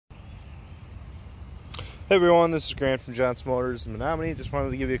Hey everyone, this is Grant from Johnson Motors in Menominee. Just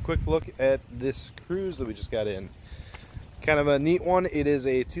wanted to give you a quick look at this Cruze that we just got in. Kind of a neat one. It is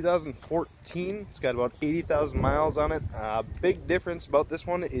a 2014. It's got about 80,000 miles on it. Big difference about this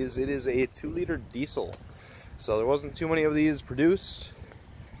one is it is a 2-liter diesel. So there wasn't too many of these produced,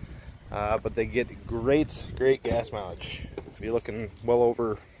 but they get great gas mileage. If you're looking well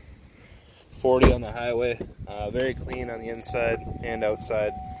over 40 on the highway, very clean on the inside and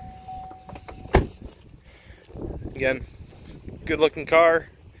outside. Again, good looking car.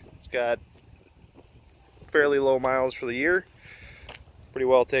 It's got fairly low miles for the year. Pretty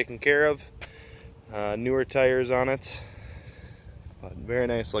well taken care of. Newer tires on it. But very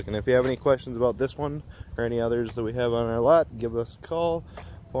nice looking. If you have any questions about this one or any others that we have on our lot, give us a call.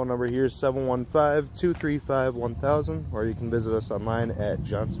 Phone number here is 715-235-1000, or you can visit us online at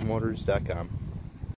johnsonmotors.com.